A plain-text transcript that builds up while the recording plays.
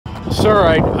Sir,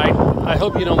 I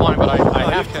hope you don't mind, but I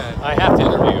have to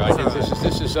interview you.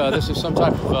 This is some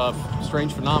type of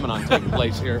strange phenomenon taking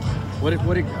place here. What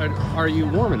are you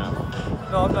warm enough?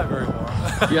 No, I'm not very warm.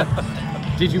 Yeah.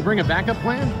 Did you bring a backup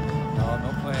plan? No,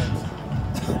 no plans.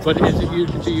 But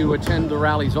do you attend the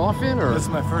rallies often, or this is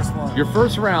my first one? Your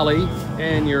first rally,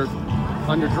 and you're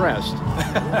underdressed.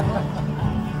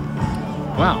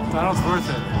 Wow. That was worth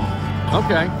it.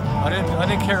 Okay. I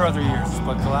didn't care other years,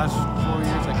 but the last 4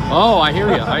 years I cared. Oh, I hear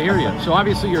you. I hear you. So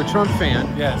obviously you're a Trump fan.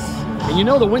 Yes. And you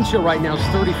know the wind chill right now is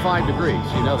 35 degrees.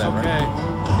 You know that, okay. right?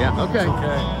 Yeah. Okay. It's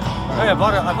okay. Hey, I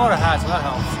bought a hat, so that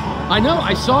helps. I know.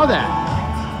 I saw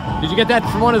that. Did you get that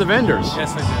from one of the vendors?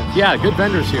 Yes, I did. Yeah, good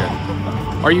vendors here.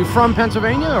 Are you from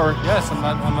Pennsylvania, or? Yes, I'm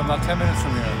about 10 minutes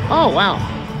from here. Oh, wow.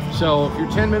 So if you're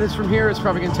 10 minutes from here, it's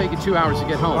probably going to take you 2 hours to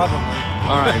get home. Probably.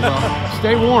 All right, well,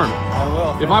 stay warm. I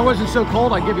will. If I wasn't so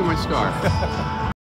cold, I'd give you my scarf.